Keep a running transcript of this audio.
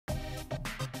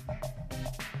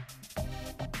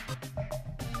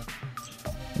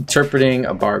Interpreting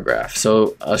a bar graph.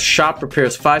 So a shop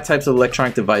repairs 5 types of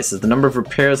electronic devices. The number of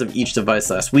repairs of each device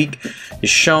last week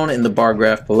is shown in the bar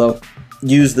graph below.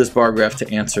 Use this bar graph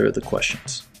to answer the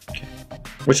questions. Okay.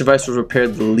 Which device was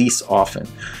repaired the least often?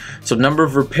 So number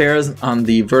of repairs on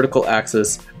the vertical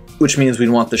axis, which means we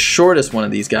want the shortest one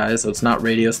of these guys. So it's not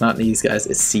radio, it's not these guys,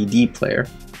 it's CD player.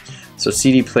 So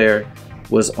CD player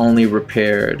was only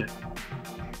repaired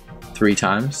 3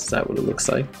 times. Is that what it looks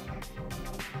like?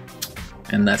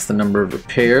 And that's the number of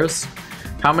repairs.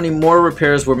 How many more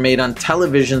repairs were made on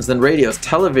televisions than radios?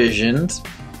 Televisions,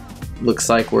 looks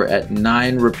like we're at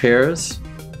 9 repairs.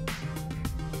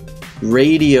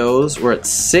 Radios, we're at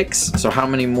 6. So how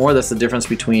many more? That's the difference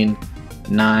between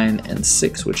 9 and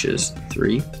 6, which is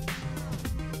 3.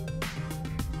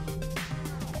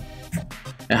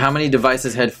 And how many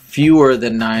devices had fewer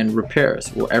than 9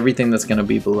 repairs? Well, everything that's going to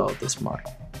be below this mark.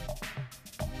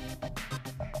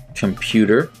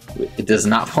 Computer, it does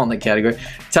not fall in the category.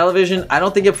 Television, I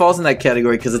don't think it falls in that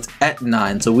category because it's at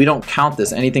 9, so we don't count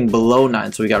this. Anything below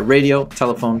 9. So we got radio,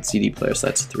 telephone, CD player, so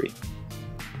that's 3.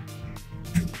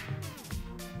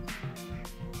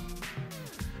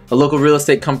 A local real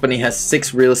estate company has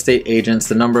 6 real estate agents.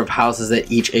 The number of houses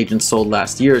that each agent sold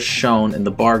last year is shown in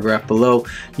the bar graph below.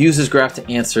 Use this graph to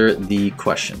answer the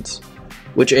questions.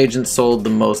 Which agent sold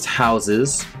the most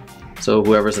houses? So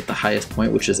whoever's at the highest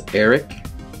point, which is Eric.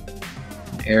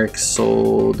 Eric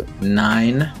sold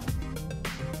 9.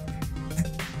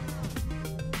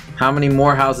 How many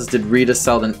more houses did Rita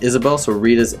sell than Isabel? So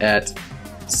Rita's at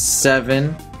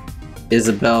 7.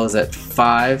 Isabel is at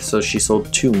 5, so she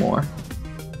sold 2 more.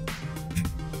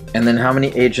 And then how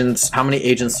many agents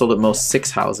sold at most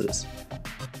 6 houses?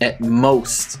 At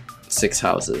most 6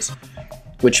 houses.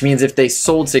 Which means if they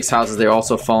sold 6 houses, they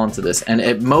also fall into this. And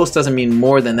at most doesn't mean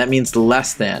more than, that means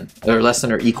less than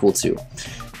or equal to.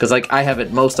 Because like I have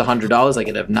at most $100, I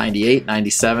could have 98,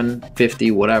 97, 50,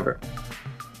 whatever.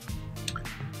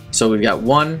 So we've got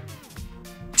 1,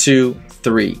 2,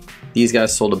 3. These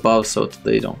guys sold above, so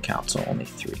they don't count, so only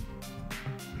 3.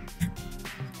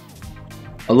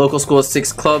 A local school has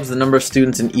 6 clubs. The number of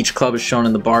students in each club is shown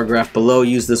in the bar graph below.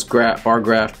 Use this bar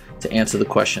graph to answer the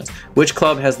questions. Which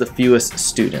club has the fewest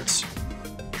students?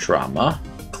 Drama,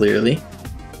 clearly.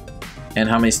 And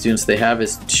how many students they have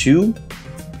is 2,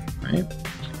 right?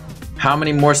 How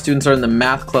many more students are in the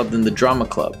math club than the drama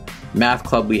club? Math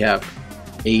club we have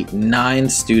 9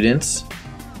 students.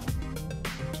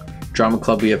 Drama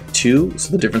club we have 2,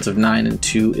 so the difference of 9 and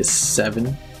 2 is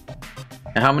 7.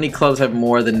 And how many clubs have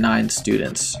more than 9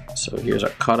 students? So here's our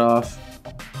cutoff.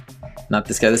 Not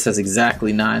this guy, this has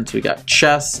exactly 9. So we got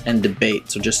chess and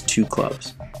debate, so just 2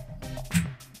 clubs.